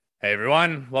Hey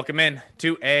everyone, welcome in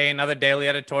to another daily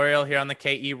editorial here on the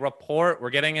KE Report. We're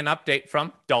getting an update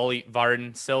from Dolly,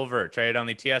 Varden Silver, traded on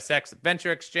the TSX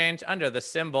Venture Exchange under the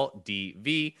symbol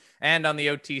DV and on the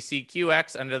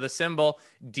OTCQX under the symbol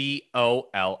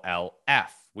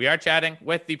DOLLF. We are chatting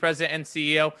with the president and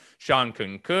CEO, Sean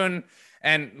Kun.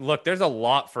 And look, there's a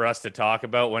lot for us to talk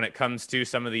about when it comes to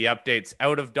some of the updates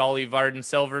out of Dolly, Varden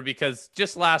Silver, because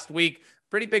just last week,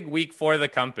 pretty big week for the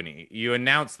company. You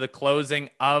announced the closing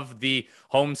of the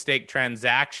Homestake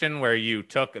transaction where you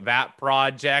took that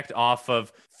project off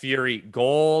of Fury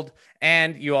Gold,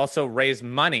 and you also raised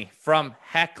money from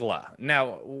Hecla.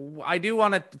 Now, I do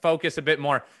want to focus a bit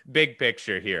more big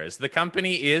picture here, as the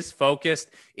company is focused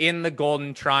in the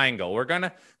Golden Triangle. We're going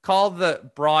to call the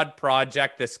broad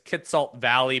project this Kitsault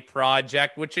Valley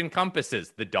project, which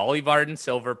encompasses the Dolly Varden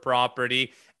Silver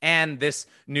property and this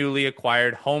newly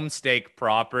acquired Homestake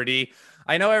property.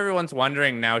 I know everyone's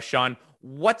wondering now, Sean,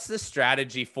 what's the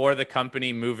strategy for the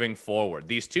company moving forward?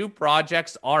 These two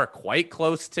projects are quite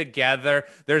close together.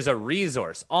 There's a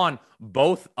resource on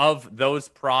both of those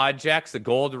projects, the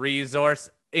gold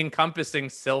resource encompassing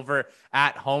silver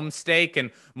at Homestake and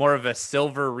more of a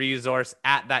silver resource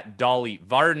at that Dolly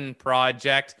Varden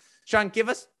project. Sean, give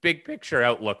us big picture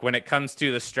outlook when it comes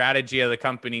to the strategy of the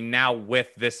company now with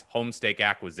this Homestake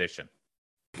acquisition.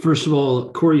 First of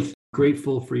all, Corey,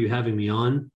 grateful for you having me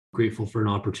on. Grateful for an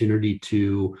opportunity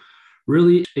to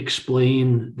really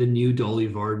explain the new Dolly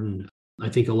Varden. I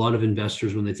think a lot of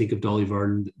investors, when they think of Dolly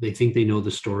Varden, they think they know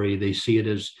the story. They see it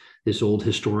as this old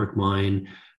historic mine.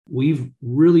 We've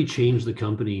really changed the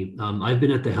company. I've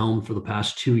been at the helm for the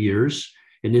past 2 years.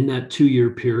 And in that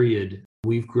 2-year period,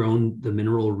 we've grown the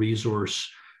mineral resource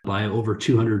by over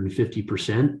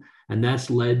 250%. And that's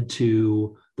led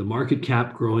to the market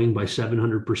cap growing by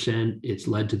 700%. It's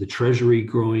led to the treasury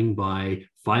growing by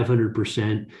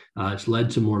 500%. It's led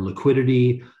to more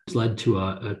liquidity. It's led to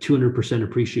a 200%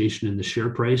 appreciation in the share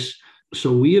price.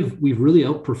 So we've really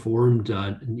outperformed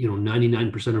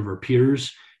 99% of our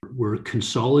peers. We're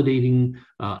consolidating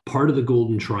part of the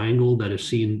Golden Triangle that has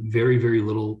seen very, very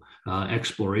little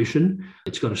exploration.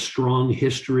 It's got a strong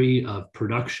history of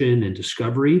production and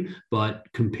discovery, but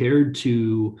compared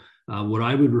to what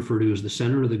I would refer to as the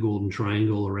center of the Golden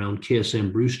Triangle around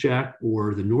KSM Brucejack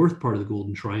or the north part of the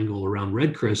Golden Triangle around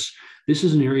Red Chris, this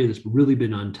is an area that's really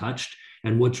been untouched.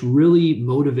 And what's really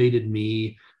motivated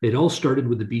me, it all started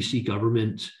with the BC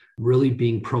government really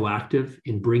being proactive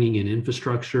in bringing in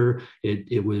infrastructure.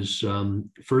 It was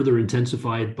further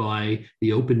intensified by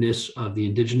the openness of the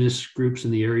Indigenous groups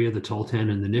in the area, the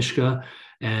Tahltan and the Nisga'a,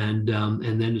 and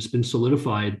then it's been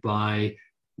solidified by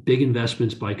big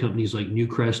investments by companies like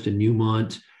Newcrest and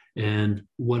Newmont. And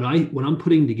what I'm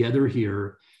putting together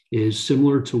here is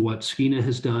similar to what Skeena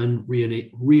has done,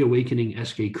 reawakening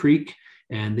SK Creek,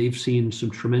 and they've seen some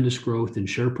tremendous growth in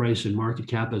share price and market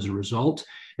cap as a result.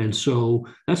 And so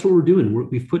that's what we're doing.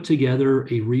 We've put together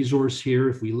a resource here.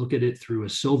 If we look at it through a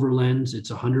silver lens, it's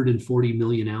 140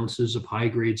 million ounces of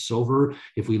high-grade silver.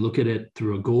 If we look at it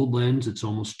through a gold lens, it's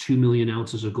almost 2 million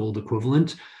ounces of gold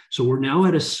equivalent. So we're now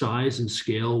at a size and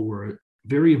scale where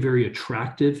very, very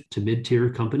attractive to mid-tier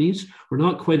companies. We're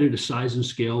not quite at a size and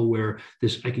scale where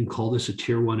I can call this a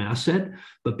tier one asset,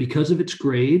 but because of its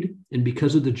grade and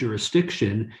because of the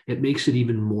jurisdiction, it makes it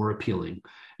even more appealing.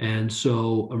 And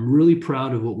so I'm really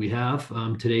proud of what we have.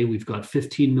 Today, we've got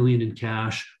 15 million in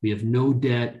cash. We have no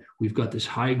debt. We've got this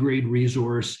high grade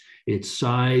resource. Its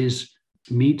size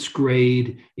meets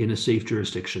grade in a safe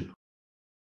jurisdiction.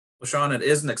 Well, Sean, it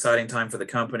is an exciting time for the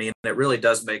company, and it really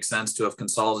does make sense to have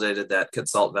consolidated that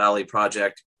Kitsault Valley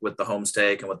project with the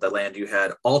Homestake and with the land you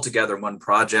had all together in one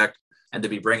project, and to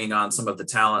be bringing on some of the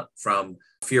talent from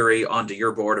Fury onto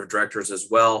your board of directors as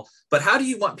well. But how do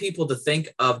you want people to think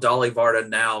of Dolly Varden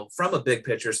now from a big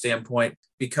picture standpoint?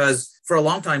 Because for a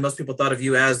long time, most people thought of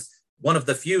you as one of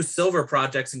the few silver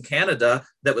projects in Canada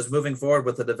that was moving forward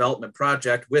with a development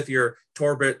project with your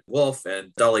Torbrit, Wolf,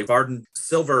 and Dolly Varden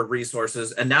silver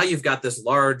resources. And now you've got this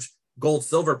large gold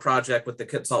silver project with the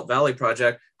Kitsault Valley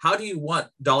project. How do you want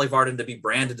Dolly Varden to be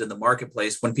branded in the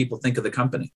marketplace when people think of the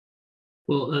company?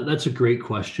 Well, that's a great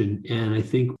question. And I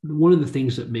think one of the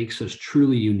things that makes us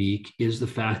truly unique is the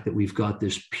fact that we've got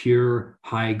this pure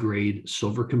high-grade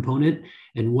silver component.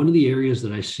 And one of the areas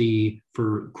that I see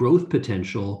for growth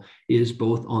potential is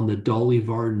both on the Dolly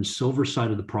Varden silver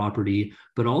side of the property,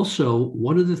 but also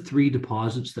one of the 3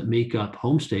 deposits that make up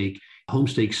Homestake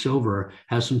Silver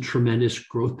has some tremendous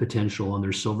growth potential on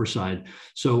their silver side.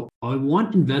 So I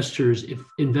want investors, if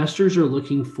investors are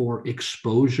looking for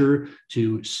exposure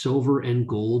to silver and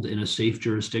gold in a safe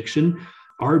jurisdiction,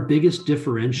 our biggest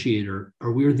differentiator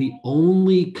are we're the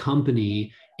only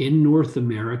company in North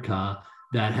America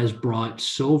that has brought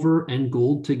silver and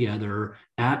gold together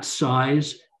at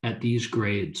size at these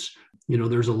grades.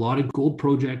 There's a lot of gold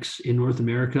projects in North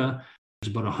America.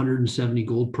 There's about 170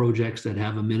 gold projects that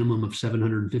have a minimum of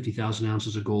 750,000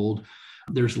 ounces of gold.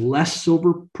 There's less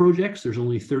silver projects. There's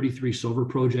only 33 silver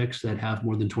projects that have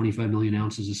more than 25 million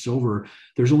ounces of silver.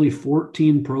 There's only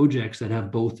 14 projects that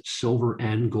have both silver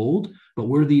and gold, but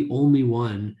we're the only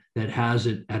one that has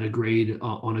it at a grade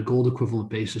on a gold equivalent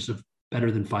basis of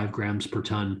better than 5 grams per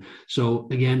ton. So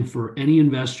again, for any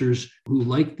investors who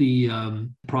like the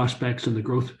prospects and the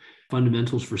growth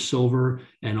fundamentals for silver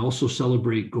and also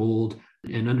celebrate gold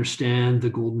and understand the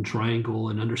Golden Triangle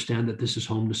and understand that this is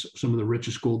home to some of the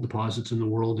richest gold deposits in the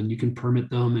world, and you can permit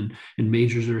them and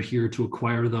majors are here to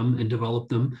acquire them and develop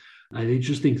them. I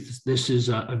just think this is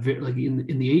a very, like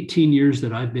in the 18 years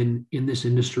that I've been in this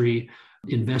industry,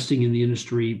 investing in the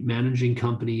industry, managing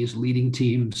companies, leading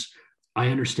teams, I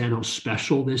understand how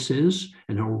special this is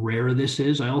and how rare this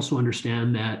is. I also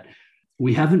understand that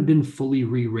we haven't been fully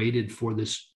re-rated for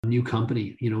this new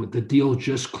company. The deal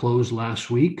just closed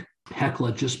last week.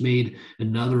 Hecla just made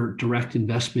another direct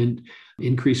investment,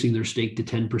 increasing their stake to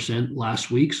 10%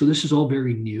 last week. So this is all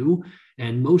very new.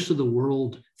 And most of the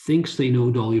world thinks they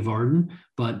know Dolly Varden,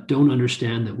 but don't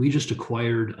understand that we just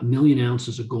acquired 1 million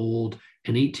ounces of gold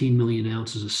and 18 million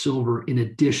ounces of silver in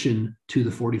addition to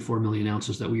the 44 million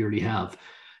ounces that we already have.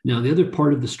 Now, the other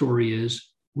part of the story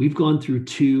is we've gone through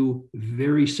 2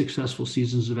 very successful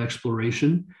seasons of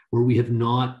exploration where we have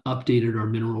not updated our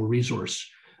mineral resource.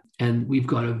 And we've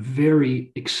got a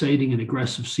very exciting and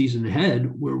aggressive season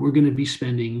ahead where we're going to be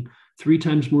spending 3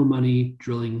 times more money,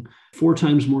 drilling 4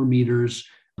 times more meters,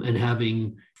 and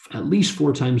having at least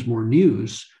 4 times more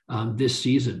news this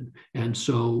season. And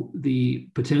so the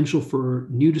potential for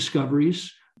new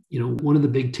discoveries, one of the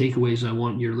big takeaways I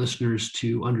want your listeners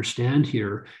to understand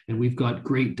here, and we've got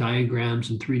great diagrams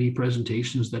and 3D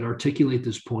presentations that articulate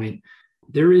this point.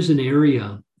 There is an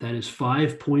area that is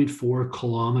 5.4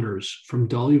 kilometers from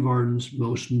Dolly Varden's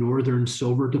most northern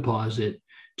silver deposit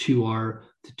to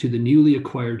the newly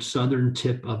acquired southern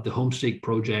tip of the Homestake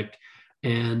project.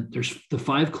 And there's the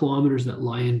 5 kilometers that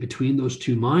lie in between those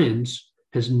 2 mines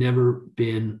has never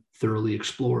been thoroughly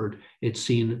explored. It's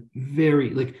seen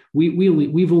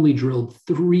we've only drilled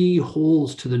 3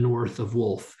 holes to the north of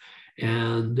Wolf.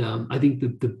 And I think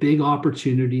the big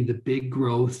opportunity, the big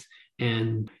growth,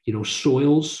 and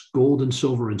soils, gold and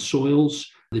silver in soils,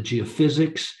 the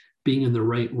geophysics, being in the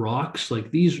right rocks,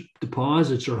 like these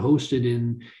deposits are hosted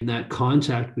in that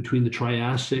contact between the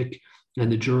Triassic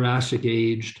and the Jurassic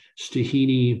aged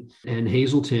Stahini and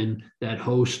Hazelton that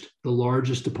host the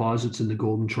largest deposits in the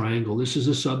Golden Triangle. This is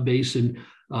a sub-basin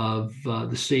of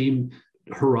the same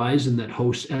horizon that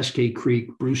hosts Eskay Creek,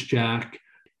 Brucejack.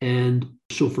 And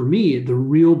so for me, the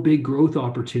real big growth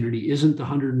opportunity isn't the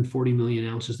 140 million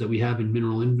ounces that we have in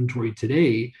mineral inventory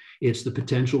today. It's the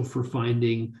potential for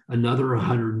finding another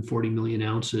 140 million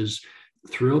ounces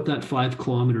throughout that 5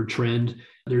 kilometer trend.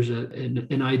 There's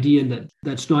an idea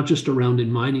that's not just around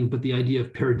in mining, but the idea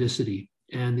of periodicity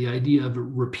and the idea of a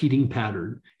repeating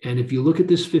pattern. And if you look at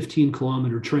this 15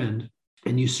 kilometer trend,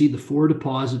 and you see the 4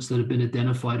 deposits that have been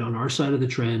identified on our side of the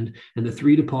trend and the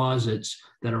 3 deposits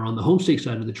that are on the Homestake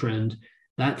side of the trend,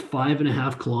 that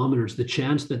 5.5 kilometers, the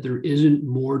chance that there isn't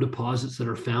more deposits that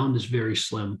are found is very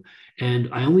slim. And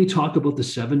I only talk about the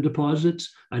 7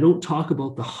 deposits. I don't talk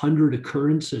about the 100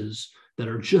 occurrences that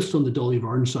are just on the Dolly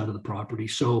Varden side of the property.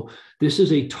 So this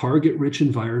is a target-rich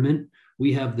environment.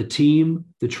 We have the team,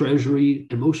 the treasury,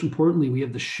 and most importantly, we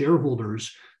have the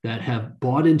shareholders that have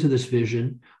bought into this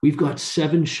vision. We've got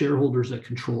 7 shareholders that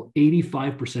control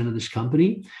 85% of this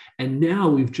company. And now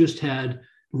we've just had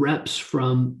reps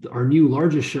from our new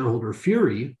largest shareholder,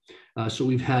 Fury. So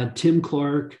we've had Tim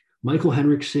Clark, Michael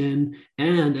Henriksen,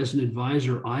 and as an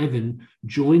advisor, Ivan,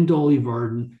 join Dolly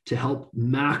Varden to help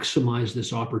maximize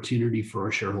this opportunity for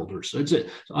our shareholders. So that's it.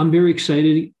 So I'm very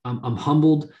excited. I'm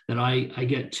humbled that I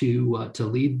get to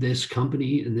lead this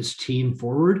company and this team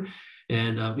forward.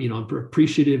 And I'm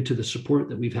appreciative to the support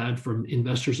that we've had from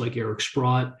investors like Eric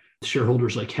Sprott,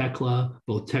 shareholders like Hecla,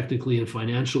 both technically and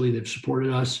financially. They've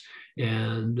supported us.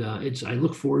 And I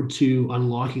look forward to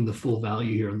unlocking the full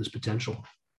value here on this potential.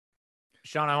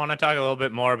 Sean, I want to talk a little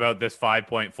bit more about this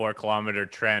 5.4 kilometer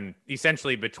trend,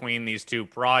 essentially between these 2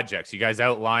 projects. You guys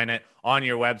outline it on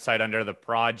your website under the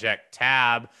project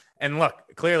tab. And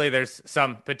look, clearly there's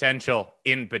some potential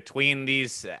in between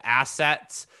these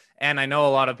assets. And I know a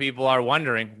lot of people are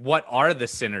wondering, what are the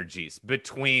synergies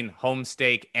between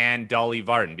Homestake and Dolly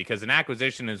Varden? Because an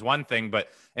acquisition is one thing, but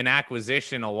an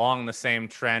acquisition along the same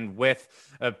trend with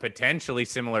a potentially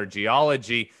similar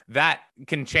geology, that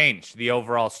can change the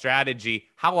overall strategy.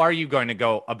 How are you going to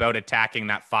go about attacking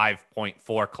that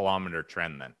 5.4 kilometer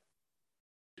trend then?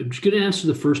 I'm just going to answer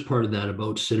the first part of that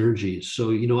about synergies.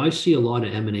 So, I see a lot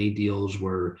of M&A deals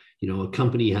where, a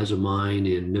company has a mine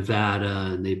in Nevada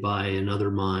and they buy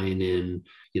another mine in,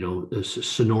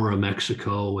 Sonora,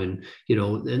 Mexico. And,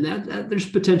 and that there's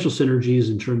potential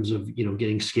synergies in terms of,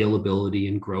 getting scalability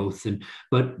and growth.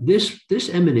 But this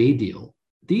M&A deal,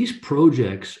 these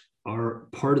projects are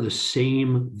part of the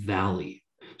same valley.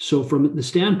 So from the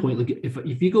standpoint, like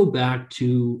if you go back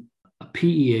to a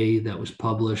PEA that was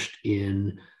published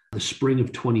in the spring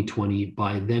of 2020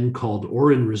 by then called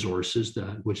Orin Resources,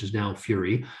 which is now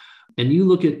Fury, and you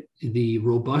look at the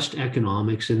robust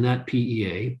economics in that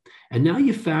PEA, and now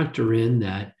you factor in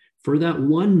that for that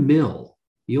 1 mil,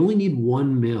 you only need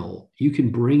 1 mil, you can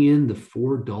bring in the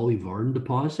 4 Dolly Varden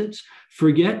deposits.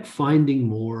 Forget finding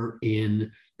more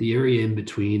in the area in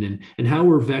between. And how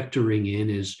we're vectoring in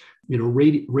is,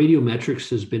 radiometrics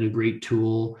has been a great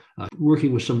tool,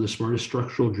 working with some of the smartest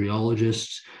structural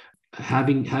geologists,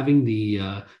 having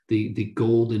the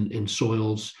gold and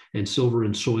soils and silver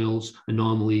and soils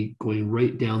anomaly going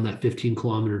right down that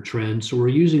 15-kilometer trend. So we're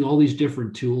using all these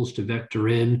different tools to vector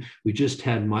in. We just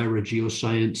had Myra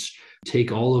Geoscience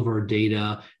take all of our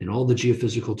data and all the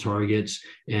geophysical targets,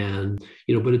 and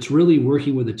but it's really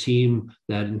working with a team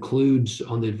that includes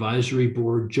on the advisory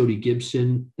board Jody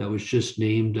Gibson, that was just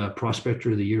named Prospector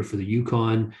of the Year for the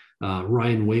Yukon,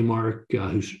 Ryan Waymark,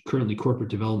 who's currently corporate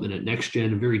development at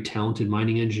NextGen, a very talented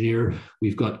mining engineer.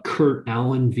 We've got Kurt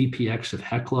Allen, VPX of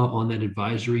Hecla, on that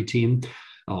advisory team.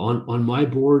 On my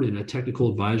board, and a technical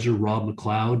advisor, Rob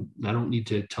McLeod. I don't need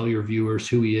to tell your viewers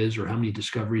who he is or how many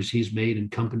discoveries he's made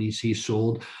and companies he's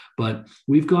sold, but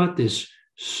we've got this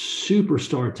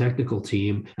superstar technical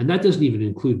team, and that doesn't even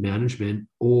include management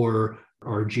or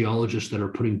our geologists that are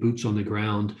putting boots on the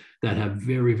ground that have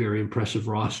very, very impressive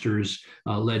rosters,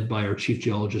 led by our chief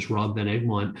geologist, Rob Van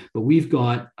Egmont. But we've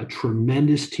got a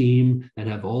tremendous team that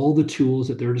have all the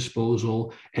tools at their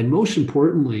disposal. And most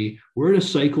importantly, we're in a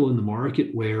cycle in the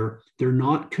market where they're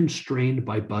not constrained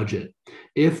by budget.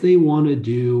 If they want to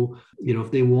do, if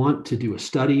they want to do a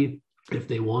study, if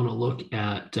they want to look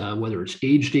at whether it's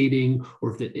age dating,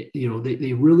 or if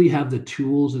they really have the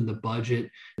tools and the budget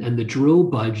and the drill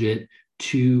budget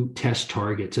to test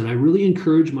targets. And I really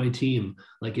encourage my team,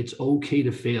 like, it's okay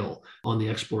to fail on the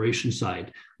exploration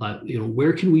side.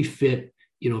 Where can we fit,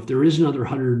 if there is another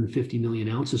 150 million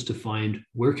ounces to find,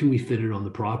 where can we fit it on the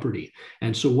property?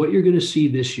 And so what you're going to see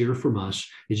this year from us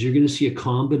is you're going to see a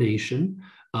combination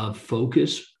of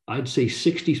focus. I'd say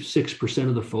 66%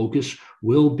 of the focus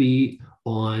will be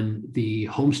on the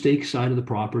Homestake side of the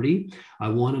property. I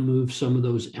want to move some of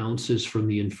those ounces from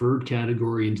the inferred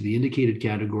category into the indicated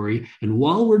category. And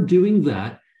while we're doing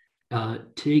that,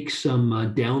 take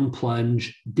some down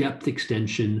plunge depth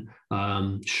extension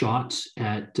shots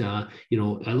at, I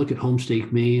look at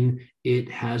Homestake Main. It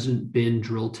hasn't been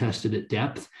drill tested at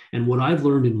depth. And what I've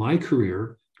learned in my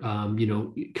career,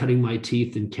 cutting my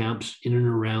teeth in camps in and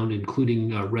around,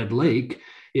 including Red Lake,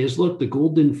 is, look, the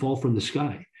gold didn't fall from the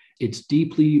sky. It's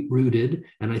deeply rooted.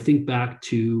 And I think back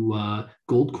to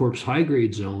Goldcorp's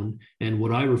high-grade zone and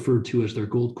what I referred to as their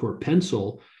Goldcorp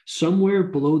pencil. Somewhere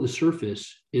below the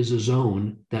surface is a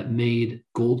zone that made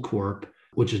Goldcorp,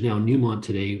 which is now Newmont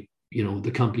today,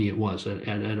 the company it was at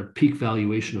a peak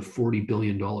valuation of $40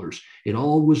 billion. It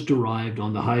all was derived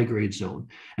on the high-grade zone.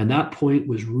 And that point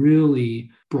was really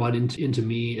brought into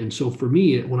me. And so for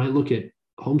me, when I look at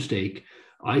Homestake,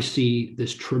 I see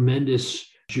this tremendous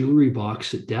jewelry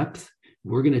box at depth.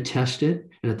 We're going to test it.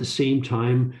 And at the same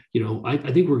time,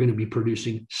 I think we're going to be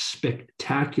producing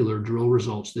spectacular drill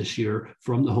results this year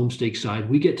from the Homestake side.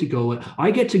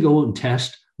 I get to go and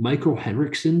test Michael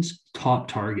Henrikson's top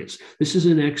targets. This is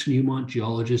an ex-Newmont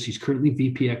geologist. He's currently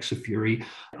VPX of Fury.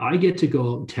 I get to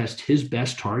go out and test his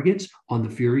best targets on the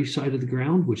Fury side of the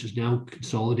ground, which is now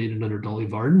consolidated under Dolly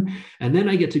Varden. And then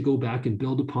I get to go back and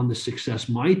build upon the success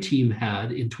my team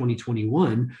had in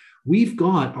 2021. We've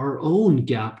got our own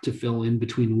gap to fill in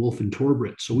between Wolf and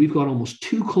Torbrit. So we've got almost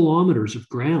 2 kilometers of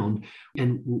ground.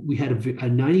 And we had a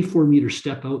 94-meter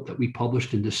step out that we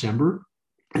published in December.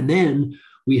 And then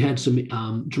we had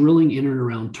some drilling in and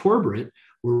around Torbrit,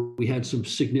 where we had some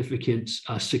significant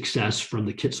success from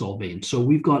the Kitsault vein. So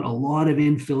we've got a lot of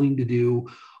infilling to do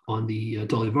on the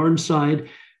Dolly Varden side.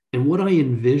 And what I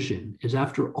envision is,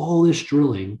 after all this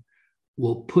drilling,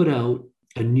 we'll put out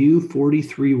a new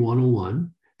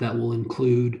 43-101 that will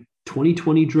include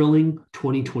 2020 drilling,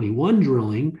 2021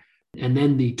 drilling, and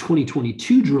then the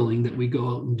 2022 drilling that we go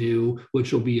out and do,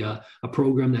 which will be a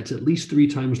program that's at least 3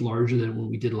 times larger than what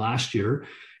we did last year.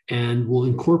 And we'll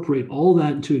incorporate all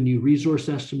that into a new resource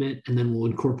estimate, and then we'll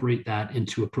incorporate that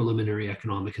into a preliminary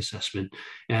economic assessment.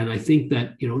 And I think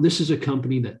that, this is a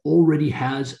company that already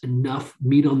has enough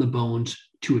meat on the bones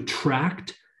to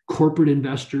attract corporate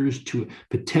investors, to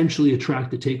potentially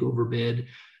attract a takeover bid.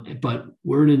 But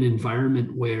we're in an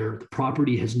environment where the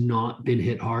property has not been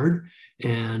hit hard.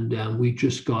 And we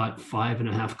just got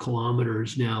 5.5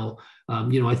 kilometers now.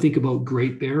 I think about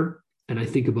Great Bear, and I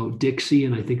think about Dixie,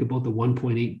 and I think about the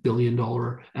 $1.8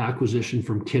 billion acquisition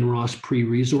from Kinross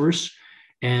pre-resource.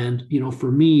 And,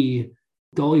 for me,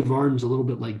 Dolly Varden's a little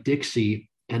bit like Dixie,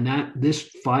 and that this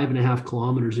 5.5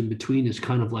 kilometers in between is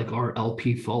kind of like our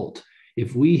LP fault.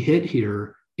 If we hit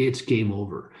here, it's game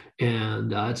over.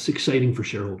 And it's exciting for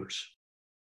shareholders.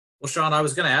 Well, Sean, I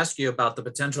was going to ask you about the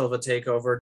potential of a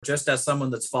takeover, just as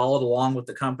someone that's followed along with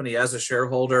the company as a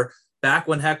shareholder. Back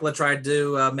when Hecla tried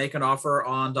to make an offer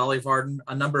on Dolly Varden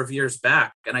a number of years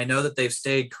back, and I know that they've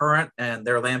stayed current and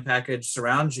their land package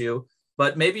surrounds you,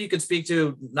 but maybe you could speak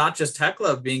to not just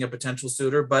Hecla being a potential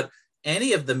suitor, but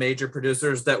any of the major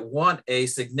producers that want a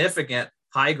significant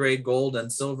high-grade gold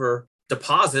and silver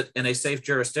deposit in a safe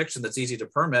jurisdiction that's easy to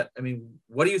permit. I mean,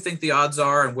 what do you think the odds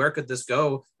are, and where could this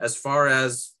go as far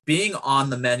as being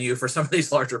on the menu for some of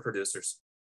these larger producers?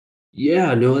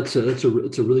 Yeah, no, it's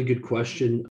a really good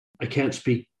question. I can't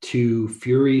speak to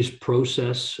Fury's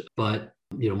process, but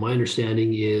my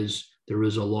understanding is there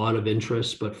is a lot of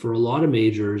interest. But for a lot of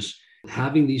majors,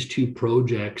 having these 2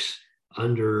 projects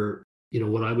under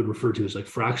what I would refer to as like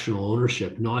fractional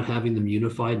ownership, not having them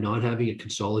unified, not having it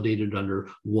consolidated under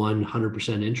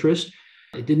 100% interest,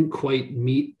 it didn't quite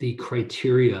meet the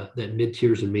criteria that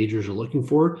mid-tiers and majors are looking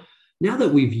for. Now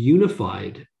that we've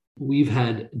unified, we've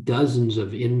had dozens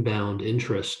of inbound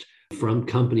interest from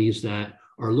companies that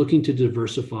are looking to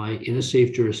diversify in a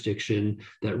safe jurisdiction,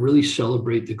 that really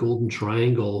celebrate the Golden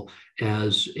Triangle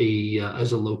as a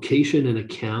location and a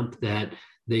camp that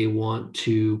they want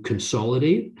to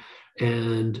consolidate.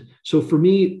 And so for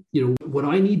me, what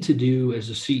I need to do as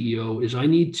a CEO is I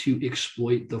need to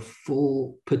exploit the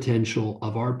full potential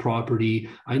of our property.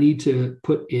 I need to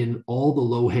put in all the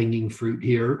low-hanging fruit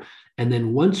here. And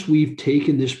then once we've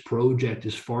taken this project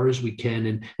as far as we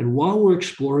can, and while we're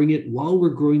exploring it, while we're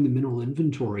growing the mineral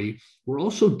inventory, we're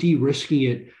also de-risking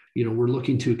it. We're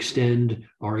looking to extend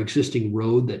our existing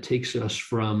road that takes us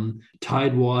from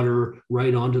Tidewater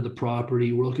right onto the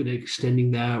property. We're looking at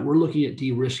extending that. We're looking at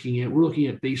de-risking it. We're looking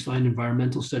at baseline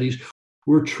environmental studies.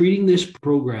 We're treating this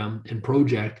program and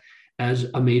project as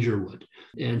a major would.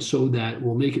 And so that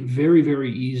will make it very,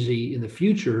 very easy in the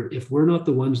future if we're not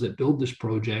the ones that build this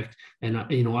project. And,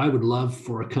 I would love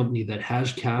for a company that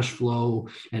has cash flow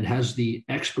and has the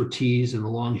expertise and a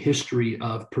long history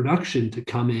of production to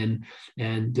come in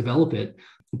and develop it.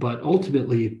 But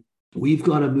ultimately, we've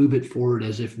got to move it forward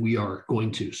as if we are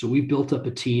going to. So we've built up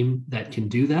a team that can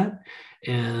do that.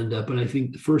 And, but I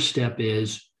think the first step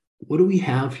is, what do we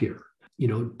have here?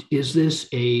 Is this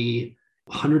a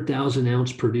 100,000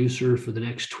 ounce producer for the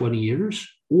next 20 years,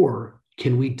 or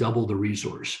can we double the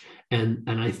resource? And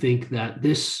I think that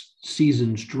this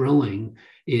season's drilling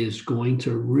is going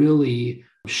to really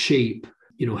shape,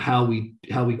 how we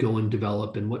go and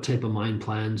develop, and what type of mine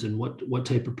plans and what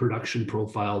type of production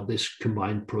profile this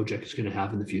combined project is going to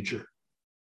have in the future.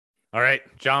 All right,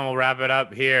 John, we'll wrap it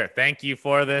up here. Thank you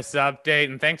for this update,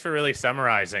 and thanks for really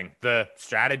summarizing the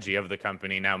strategy of the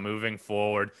company now moving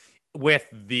forward with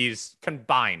these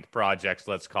combined projects,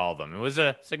 let's call them. It was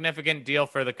a significant deal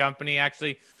for the company,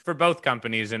 actually, for both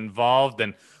companies involved.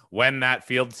 And when that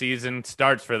field season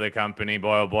starts for the company,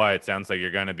 boy, oh boy, it sounds like you're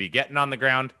going to be getting on the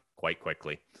ground quite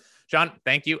quickly. Sean,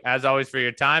 thank you, as always, for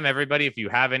your time. Everybody, if you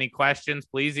have any questions,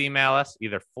 please email us,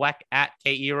 either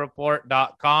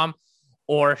fleck@kereport.com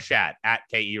or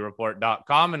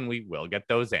shat@kereport.com, and we will get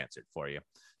those answered for you.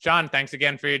 Sean, thanks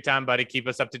again for your time, buddy. Keep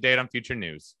us up to date on future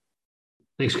news.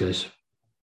 Thanks, guys.